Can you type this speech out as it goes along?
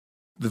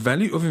The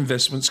value of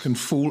investments can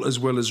fall as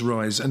well as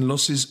rise, and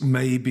losses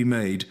may be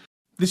made.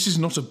 This is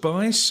not a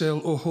buy, sell,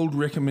 or hold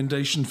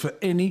recommendation for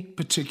any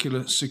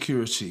particular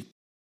security.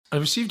 I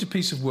received a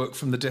piece of work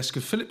from the desk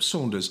of Philip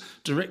Saunders,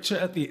 Director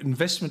at the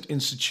Investment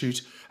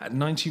Institute at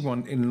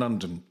 91 in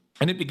London.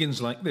 And it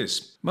begins like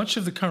this. Much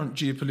of the current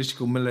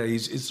geopolitical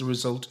malaise is the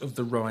result of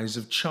the rise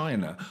of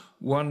China,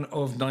 one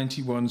of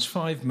 91's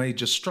 5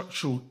 major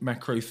structural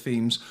macro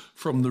themes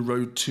from the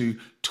road to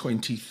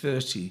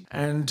 2030.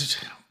 And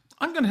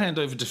I'm going to hand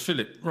over to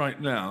Philip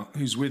right now,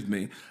 who's with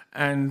me,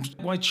 and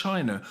why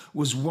China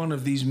was one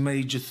of these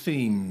major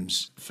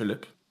themes.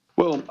 Philip?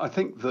 Well, I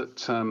think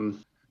that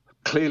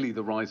clearly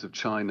the rise of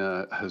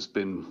China has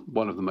been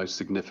one of the most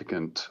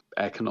significant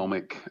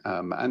economic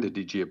and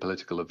indeed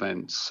geopolitical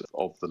events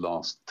of the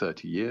last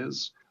 30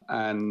 years.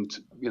 And,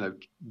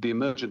 the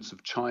emergence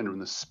of China and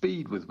the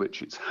speed with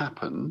which it's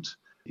happened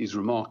is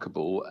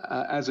remarkable,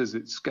 as is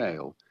its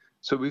scale.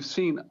 So we've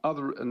seen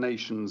other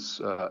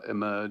nations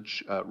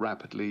emerge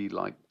rapidly,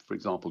 like, for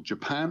example,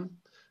 Japan,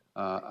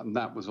 and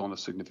that was on a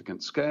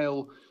significant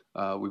scale.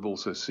 We've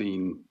also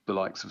seen the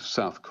likes of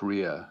South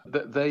Korea.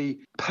 They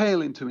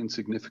pale into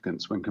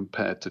insignificance when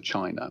compared to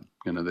China.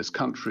 This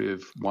country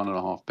of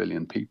 1.5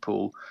 billion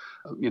people,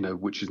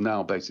 which is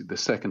now basically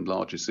the second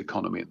largest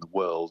economy in the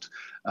world,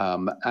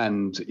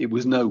 and it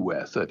was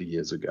nowhere 30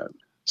 years ago.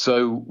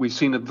 So we've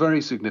seen a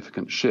very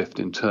significant shift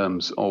in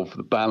terms of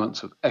the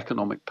balance of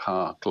economic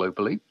power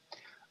globally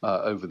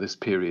over this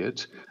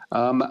period,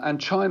 and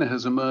China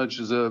has emerged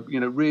as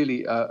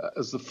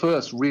as the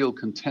first real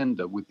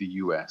contender with the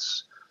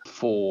US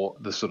for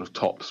the sort of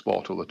top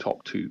spot or the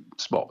top 2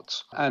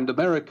 spots. And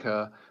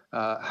America,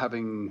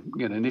 having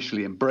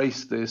initially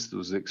embraced this, there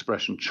was the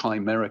expression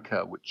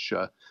Chimerica, which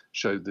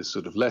showed this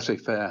sort of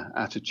laissez-faire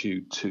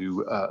attitude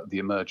to the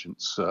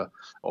emergence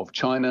of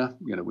China,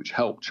 which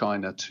helped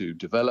China to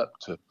develop,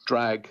 to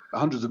drag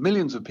hundreds of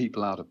millions of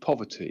people out of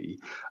poverty.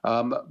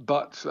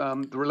 But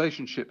the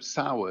relationship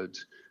soured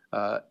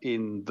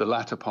in the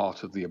latter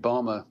part of the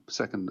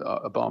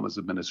Obama's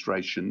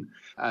administration,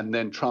 and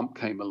then Trump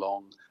came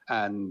along,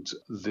 and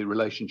the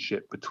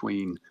relationship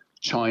between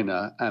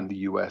China and the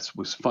US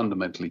was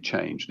fundamentally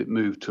changed. It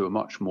moved to a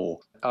much more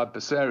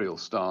adversarial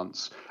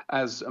stance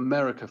as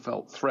America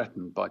felt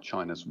threatened by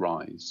China's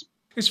rise.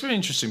 It's very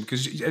interesting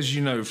because, as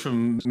you know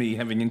from me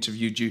having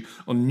interviewed you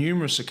on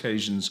numerous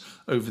occasions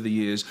over the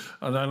years,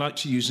 and I like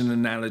to use an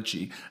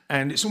analogy,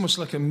 and it's almost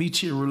like a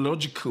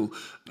meteorological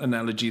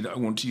analogy that I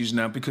want to use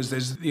now, because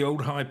there's the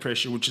old high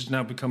pressure, which has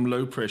now become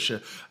low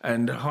pressure,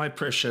 and high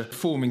pressure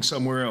forming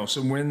somewhere else.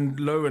 And when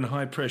low and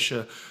high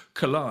pressure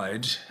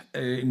collide,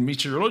 in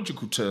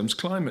meteorological terms,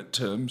 climate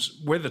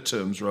terms, weather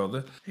terms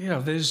rather,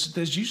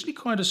 there's usually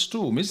quite a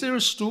storm. Is there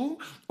a storm,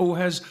 or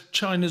has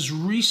China's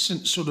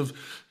recent sort of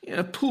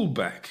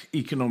pullback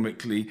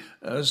economically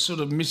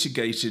sort of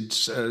mitigated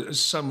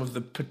some of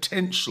the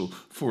potential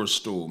for a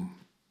storm?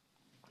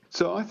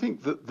 So I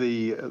think that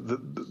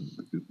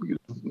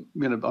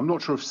I'm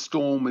not sure if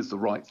storm is the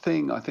right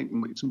thing. I think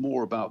it's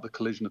more about the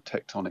collision of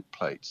tectonic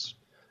plates.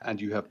 And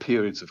you have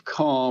periods of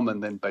calm,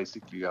 and then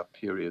basically you have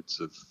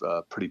periods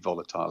of pretty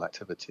volatile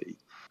activity.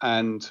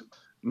 And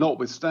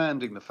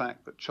notwithstanding the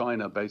fact that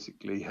China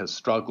basically has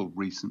struggled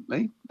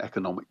recently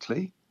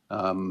economically,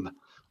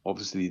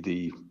 obviously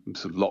the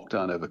sort of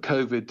lockdown over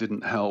COVID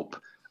didn't help,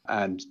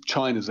 and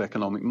China's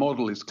economic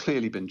model has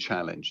clearly been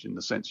challenged in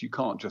the sense you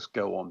can't just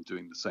go on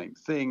doing the same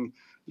thing.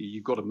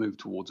 You've got to move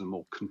towards a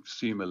more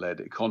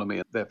consumer-led economy,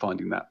 and they're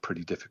finding that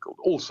pretty difficult.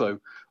 Also,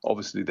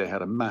 obviously, they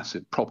had a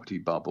massive property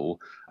bubble,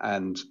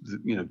 and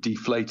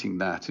deflating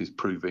that is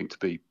proving to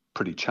be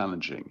pretty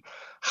challenging.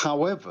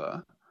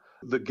 However,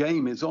 the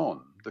game is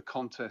on. The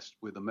contest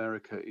with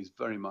America is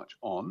very much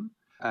on,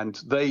 and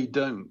they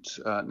don't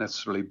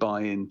necessarily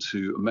buy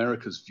into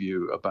America's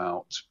view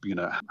about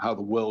how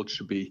the world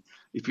should be,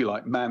 if you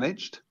like,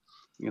 managed,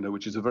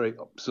 which is a very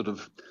sort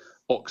of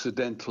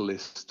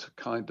Occidentalist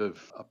kind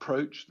of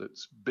approach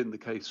that's been the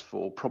case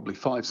for probably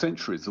 5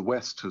 centuries. The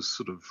West has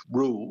sort of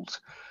ruled,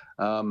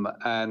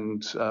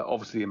 and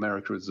obviously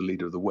America is the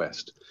leader of the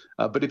West.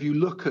 But if you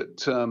look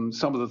at some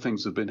of the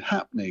things that have been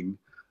happening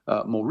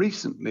more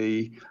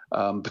recently,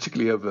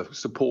 particularly over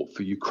support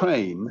for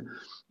Ukraine,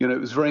 it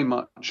was very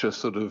much a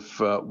sort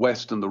of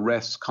West and the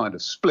rest kind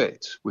of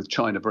split, with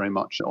China very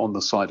much on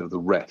the side of the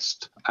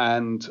rest.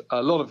 And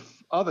a lot of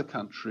other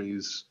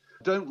countries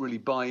don't really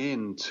buy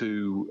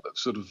into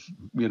sort of,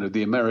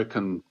 the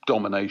American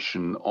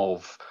domination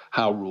of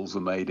how rules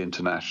are made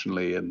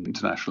internationally and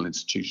international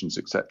institutions,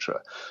 etc.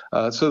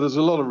 So there's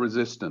a lot of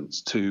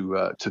resistance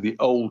to the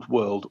old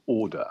world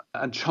order.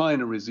 And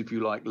China is, if you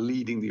like,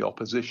 leading the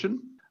opposition.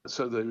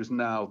 So there is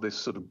now this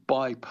sort of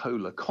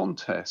bipolar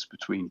contest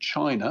between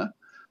China,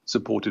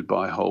 supported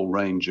by a whole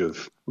range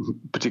of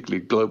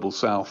particularly global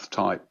south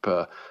type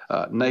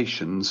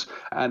nations,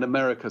 and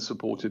America,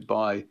 supported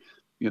by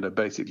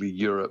basically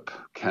Europe,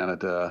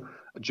 Canada,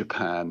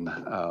 Japan,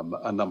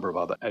 a number of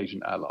other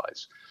Asian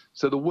allies.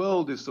 So the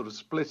world is sort of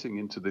splitting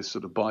into this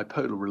sort of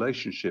bipolar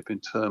relationship in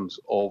terms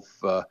of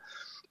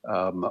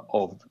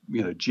of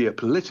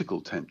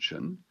geopolitical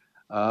tension.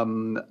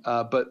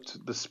 But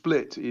the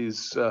split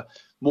is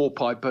more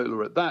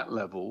bipolar at that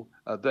level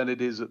than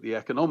it is at the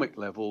economic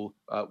level,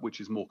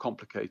 which is more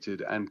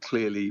complicated and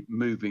clearly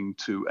moving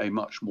to a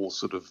much more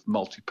sort of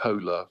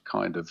multipolar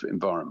kind of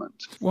environment.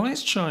 Why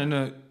is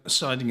China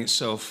siding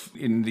itself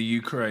in the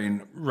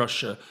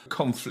Ukraine-Russia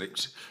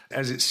conflict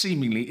as it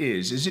seemingly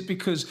is? Is it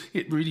because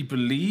it really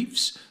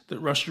believes that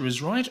Russia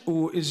is right,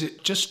 or is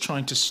it just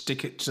trying to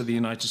stick it to the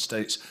United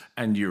States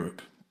and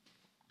Europe?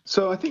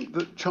 So I think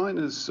that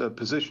China's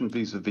position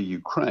vis-a-vis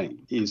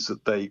Ukraine is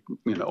that they,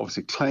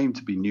 obviously claim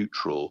to be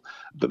neutral,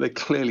 but they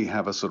clearly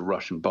have a sort of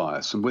Russian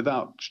bias. And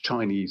without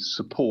Chinese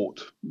support,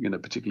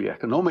 particularly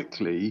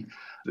economically,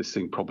 this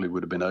thing probably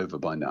would have been over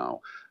by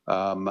now.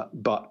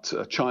 But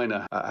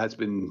China has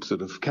been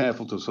sort of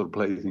careful to sort of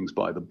play things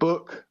by the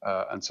book.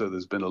 And so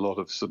there's been a lot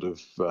of sort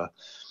of,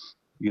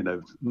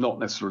 not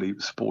necessarily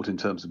support in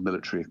terms of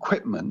military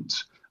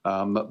equipment,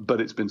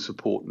 but it's been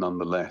support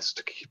nonetheless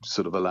to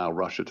sort of allow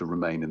Russia to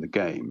remain in the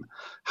game.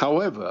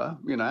 However,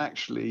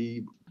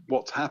 actually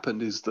what's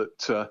happened is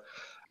that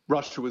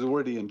Russia was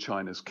already in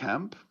China's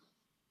camp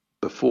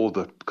before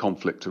the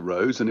conflict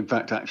arose. And in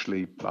fact,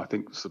 actually, I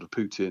think sort of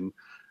Putin,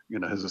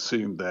 has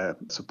assumed their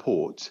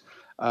support.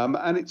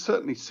 And it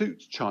certainly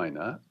suits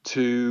China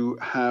to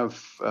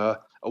have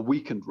a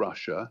weakened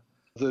Russia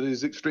that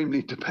is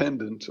extremely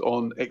dependent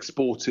on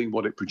exporting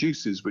what it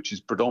produces, which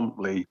is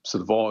predominantly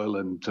sort of oil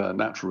and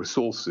natural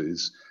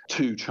resources,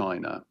 to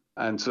China.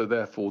 And so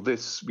therefore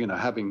this,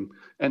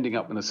 ending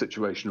up in a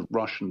situation of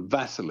Russian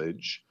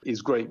vassalage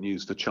is great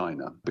news for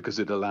China because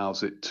it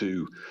allows it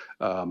to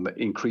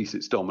increase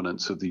its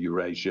dominance of the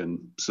Eurasian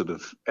sort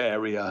of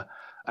area,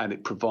 and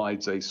it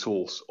provides a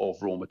source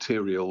of raw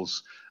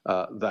materials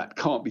that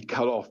can't be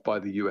cut off by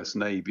the US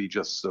Navy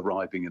just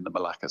arriving in the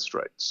Malacca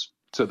Straits.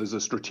 So there's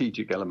a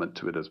strategic element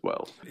to it as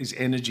well. Is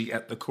energy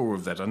at the core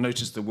of that? I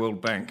noticed the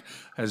World Bank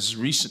has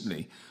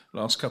recently,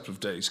 last couple of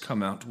days,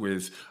 come out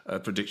with a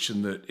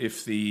prediction that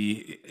if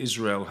the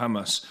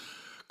Israel-Hamas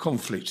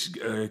conflict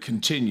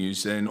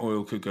continues, then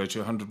oil could go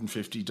to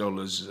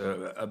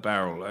 $150 a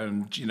barrel.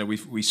 And,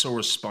 we saw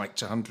a spike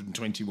to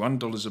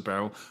 $121 a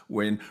barrel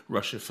when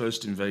Russia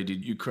first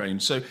invaded Ukraine.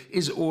 So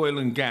is oil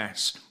and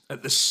gas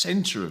at the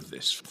center of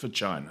this for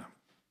China?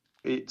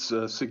 It's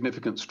a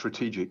significant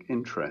strategic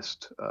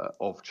interest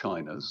of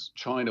China's.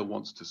 China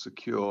wants to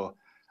secure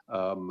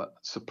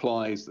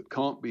supplies that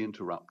can't be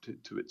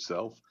interrupted to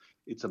itself.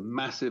 It's a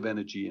massive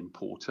energy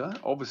importer.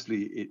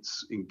 Obviously,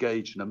 it's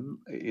engaged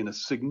in a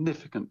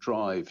significant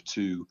drive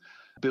to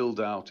build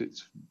out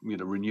its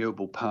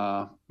renewable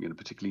power,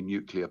 particularly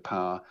nuclear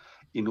power,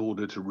 in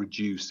order to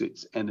reduce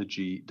its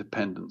energy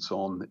dependence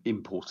on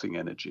importing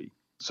energy.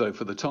 So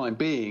for the time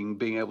being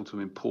able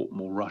to import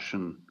more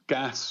Russian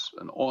gas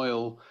and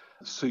oil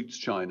suits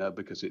China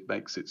because it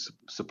makes its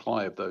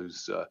supply of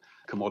those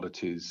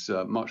commodities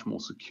much more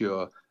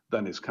secure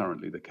than is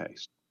currently the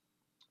case.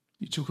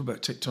 You talk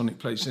about tectonic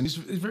plates, and it's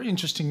very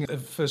interesting. The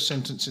first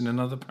sentence in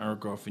another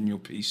paragraph in your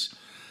piece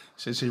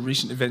says here,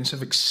 recent events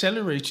have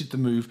accelerated the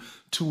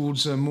move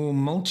towards a more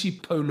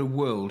multipolar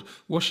world.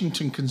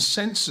 Washington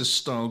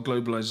consensus-style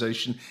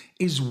globalization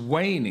is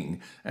waning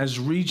as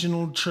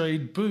regional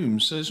trade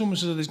booms. So it's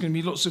almost as though there's going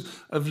to be lots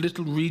of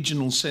little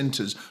regional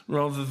centres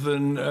rather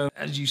than,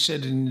 as you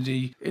said in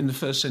the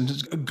first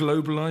sentence, a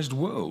globalized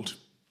world.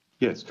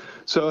 Yes.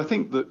 So I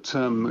think that,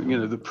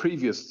 the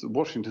previous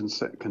Washington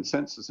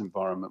consensus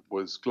environment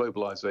was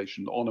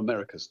globalization on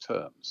America's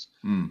terms.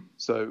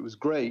 So it was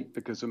great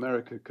because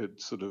America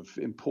could sort of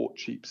import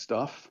cheap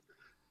stuff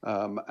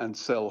and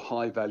sell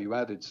high value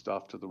added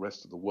stuff to the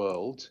rest of the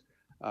world.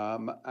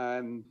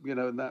 And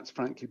that's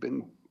frankly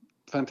been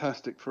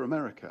fantastic for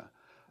America.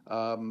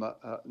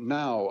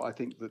 Now, I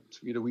think that,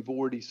 we've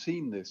already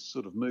seen this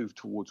sort of move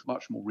towards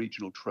much more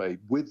regional trade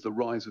with the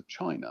rise of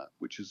China,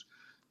 which is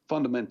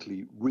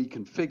fundamentally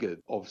reconfigured,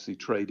 obviously,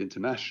 trade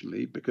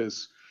internationally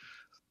because,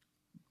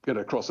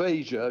 across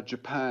Asia,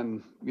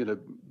 Japan,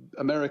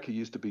 America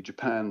used to be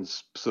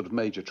Japan's sort of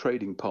major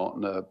trading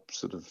partner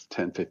sort of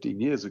 10, 15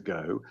 years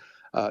ago.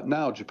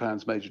 Now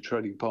Japan's major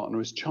trading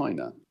partner is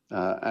China.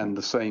 And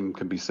the same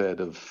can be said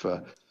of,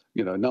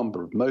 a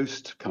number of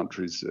most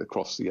countries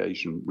across the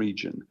Asian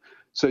region.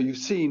 So you've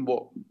seen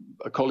what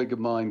a colleague of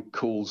mine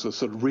calls a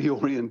sort of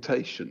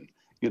reorientation,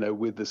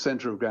 with the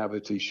center of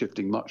gravity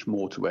shifting much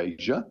more to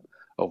Asia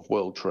of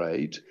world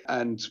trade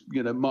and,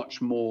 much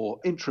more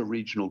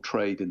intra-regional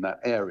trade in that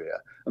area.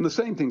 And the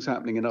same thing's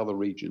happening in other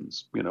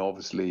regions.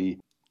 Obviously,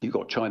 you've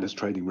got China's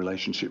trading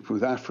relationship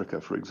with Africa,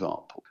 for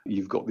example.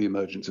 You've got the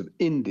emergence of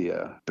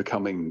India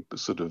becoming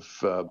sort of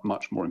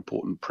much more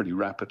important pretty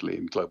rapidly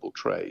in global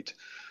trade.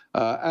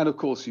 And of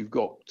course, you've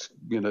got,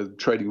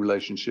 trading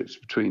relationships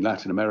between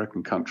Latin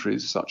American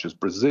countries such as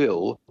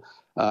Brazil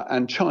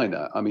and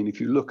China. I mean,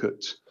 if you look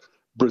at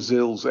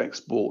Brazil's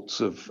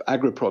exports of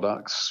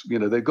agri-products,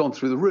 they've gone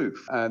through the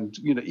roof. And,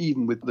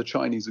 even with the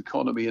Chinese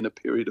economy in a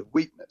period of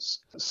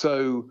weakness.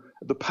 So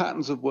the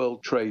patterns of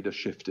world trade are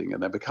shifting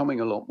and they're becoming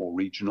a lot more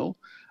regional.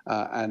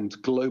 And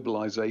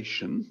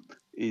globalization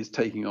is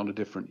taking on a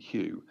different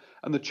hue.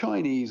 And the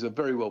Chinese are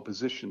very well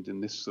positioned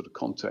in this sort of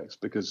context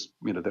because,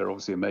 they're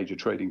obviously a major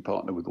trading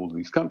partner with all of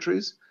these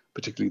countries,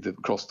 particularly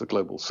across the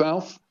global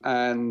south.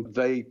 And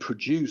they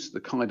produce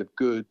the kind of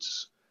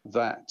goods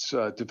that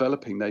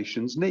developing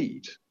nations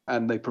need.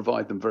 And they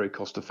provide them very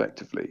cost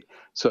effectively.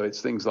 So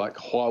it's things like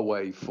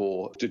Huawei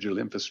for digital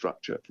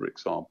infrastructure, for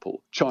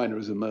example. China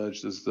has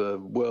emerged as the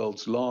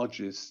world's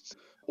largest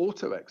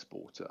auto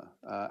exporter,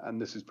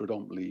 and this is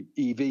predominantly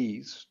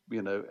EVs,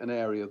 an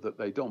area that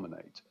they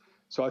dominate.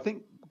 So I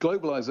think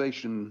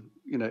globalization,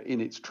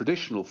 in its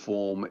traditional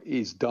form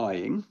is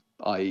dying,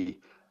 i.e.,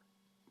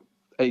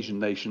 Asian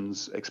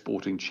nations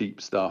exporting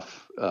cheap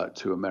stuff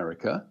to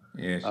America.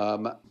 Yes.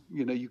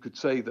 You could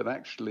say that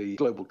actually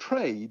global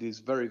trade is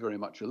very, very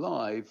much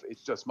alive.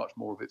 It's just much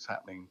more of it's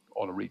happening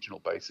on a regional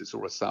basis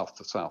or a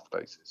south-to-south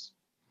basis.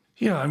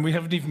 Yeah, and we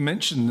haven't even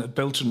mentioned the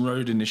Belt and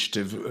Road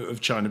Initiative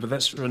of China, but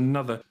that's for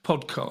another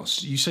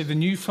podcast. You say the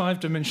new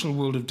five-dimensional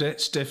world of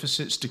debts,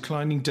 deficits,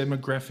 declining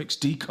demographics,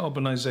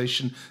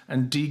 decarbonisation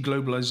and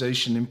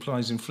deglobalisation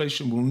implies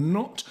inflation will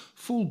not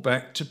fall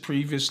back to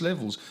previous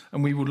levels,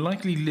 and we will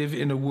likely live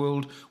in a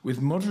world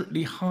with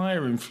moderately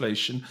higher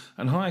inflation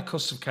and higher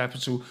costs of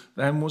capital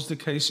than was the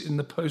case in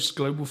the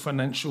post-global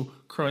financial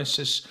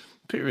crisis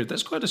period.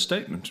 That's quite a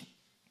statement.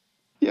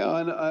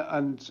 Yeah,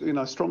 and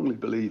I strongly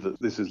believe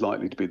that this is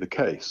likely to be the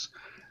case.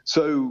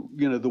 So,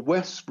 the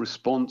West's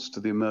response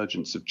to the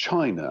emergence of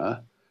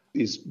China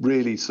is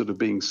really sort of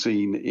being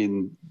seen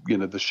in,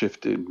 the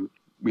shift in,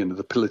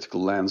 the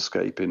political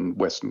landscape in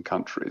Western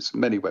countries,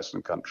 many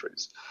Western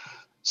countries.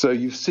 So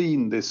you've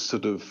seen this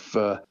sort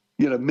of,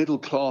 middle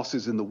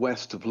classes in the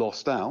West have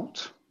lost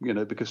out,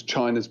 because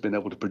China's been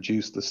able to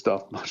produce the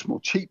stuff much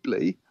more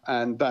cheaply,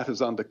 and that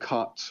has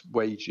undercut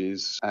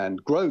wages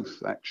and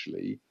growth,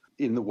 actually,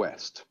 in the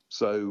West.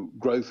 So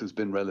growth has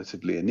been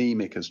relatively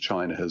anemic as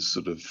China has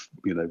sort of,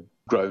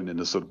 grown in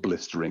a sort of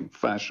blistering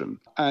fashion.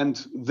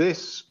 And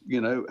this,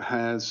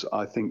 has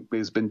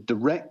been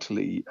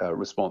directly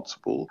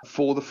responsible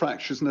for the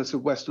fractiousness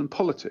of Western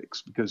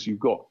politics, because you've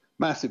got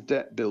massive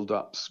debt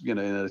buildups, in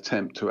an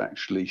attempt to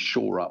actually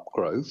shore up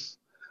growth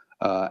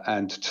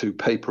and to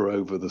paper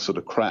over the sort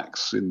of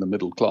cracks in the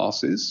middle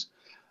classes.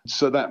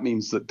 So that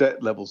means that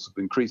debt levels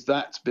have increased.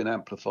 That's been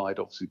amplified,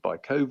 obviously, by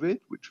COVID,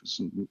 which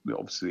was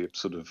obviously a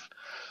sort of,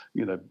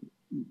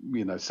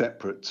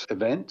 separate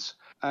event.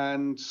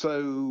 And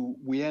so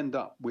we end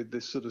up with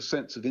this sort of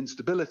sense of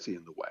instability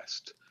in the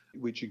West,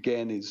 which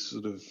again is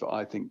sort of,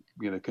 I think,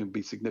 can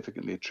be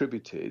significantly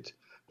attributed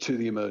to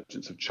the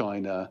emergence of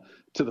China,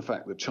 to the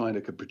fact that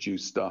China could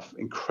produce stuff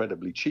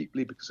incredibly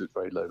cheaply because of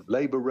very low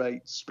labor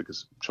rates,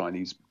 because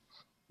Chinese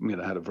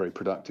had a very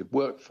productive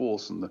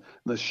workforce and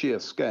the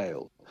sheer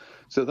scale.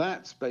 So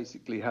that's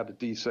basically had a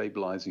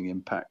destabilizing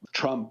impact.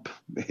 Trump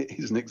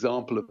is an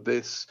example of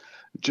this.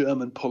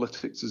 German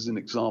politics is an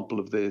example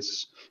of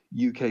this.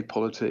 UK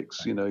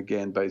politics,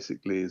 again,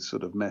 basically is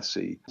sort of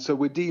messy. So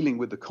we're dealing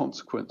with the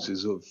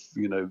consequences of,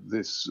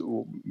 this,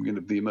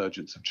 the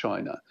emergence of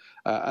China.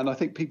 And I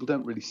think people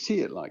don't really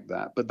see it like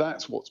that, but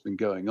that's what's been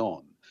going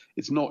on.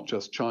 It's not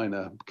just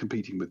China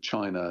competing with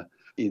China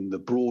in the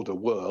broader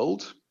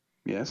world.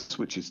 Yes,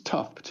 which is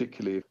tough,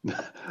 particularly if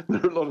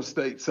there are a lot of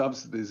state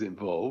subsidies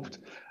involved.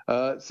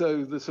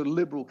 So the sort of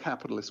liberal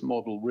capitalist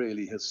model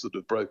really has sort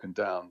of broken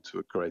down to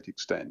a great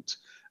extent.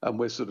 And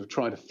we're sort of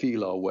trying to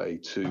feel our way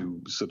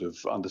to sort of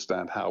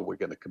understand how we're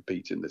going to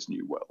compete in this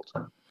new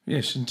world.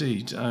 Yes,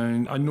 indeed.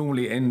 I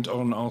normally end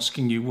on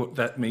asking you what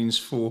that means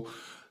for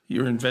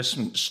your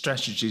investment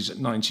strategies at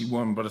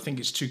 91, but I think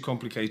it's too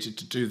complicated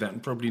to do that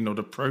and probably not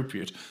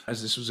appropriate,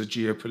 as this was a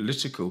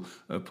geopolitical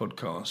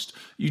podcast.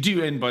 You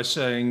do end by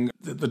saying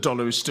that the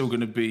dollar is still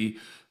going to be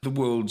the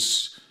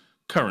world's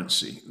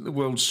currency, the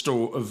world's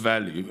store of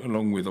value,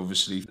 along with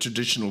obviously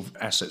traditional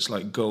assets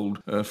like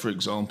gold, for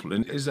example.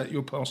 And is that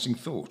your passing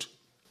thought?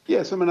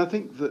 Yes, I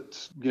think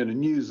that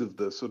news of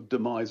the sort of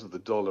demise of the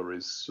dollar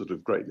is sort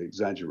of greatly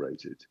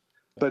exaggerated,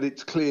 but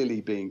it's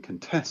clearly being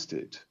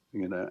contested.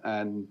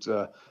 And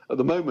at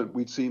the moment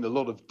we've seen a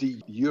lot of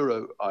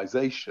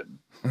de-Euroization.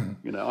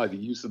 Either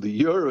use of the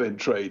euro in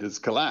trade has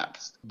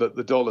collapsed, but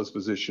the dollar's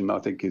position, I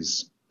think,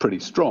 is pretty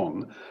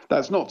strong.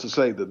 That's not to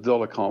say that the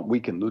dollar can't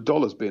weaken. The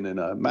dollar's been in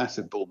a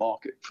massive bull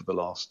market for the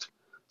last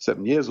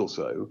 7 years or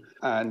so.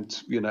 And,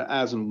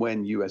 as and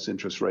when US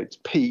interest rates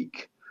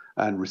peak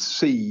and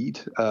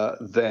recede,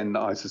 then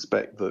I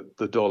suspect that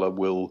the dollar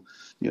will,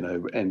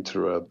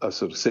 enter a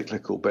sort of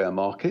cyclical bear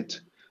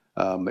market.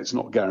 It's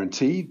not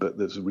guaranteed, but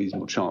there's a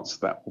reasonable chance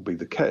that will be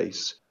the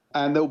case.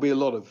 And there'll be a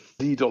lot of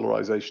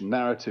de-dollarization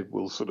narrative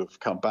will sort of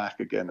come back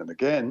again and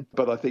again.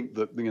 But I think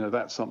that,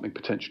 that's something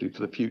potentially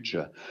for the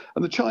future.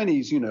 And the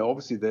Chinese,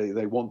 obviously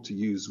they want to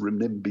use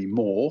renminbi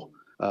more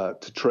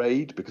to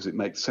trade because it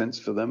makes sense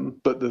for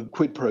them. But the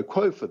quid pro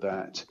quo for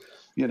that,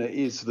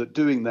 is that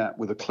doing that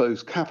with a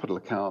closed capital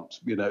account,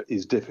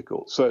 is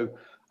difficult. So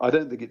I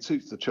don't think it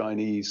suits the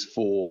Chinese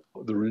for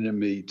the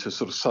renminbi to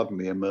sort of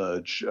suddenly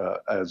emerge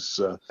as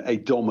a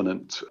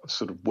dominant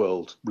sort of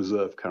world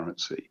reserve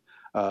currency.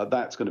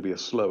 That's going to be a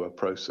slower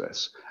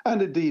process.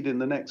 And indeed, in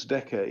the next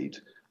decade,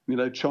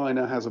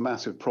 China has a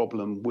massive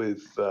problem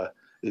with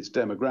its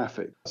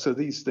demographic. So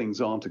these things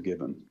aren't a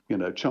given.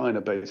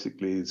 China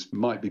basically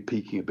might be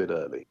peaking a bit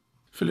early.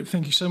 Philip,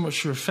 thank you so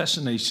much for a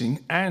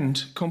fascinating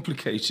and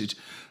complicated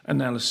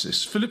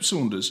analysis. Philip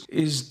Saunders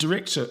is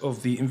Director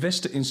of the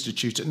Investor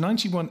Institute at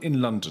 91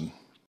 in London.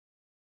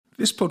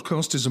 This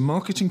podcast is a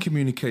marketing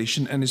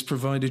communication and is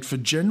provided for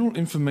general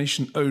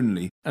information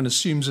only and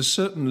assumes a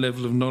certain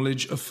level of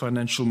knowledge of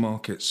financial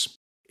markets.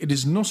 It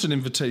is not an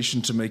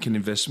invitation to make an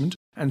investment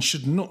and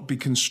should not be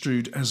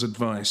construed as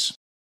advice.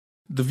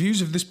 The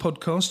views of this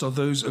podcast are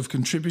those of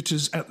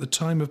contributors at the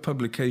time of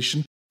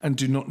publication and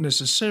do not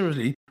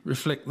necessarily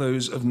reflect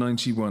those of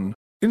 91.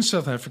 In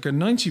South Africa,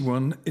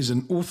 91 is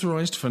an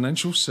authorised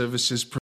financial services provider.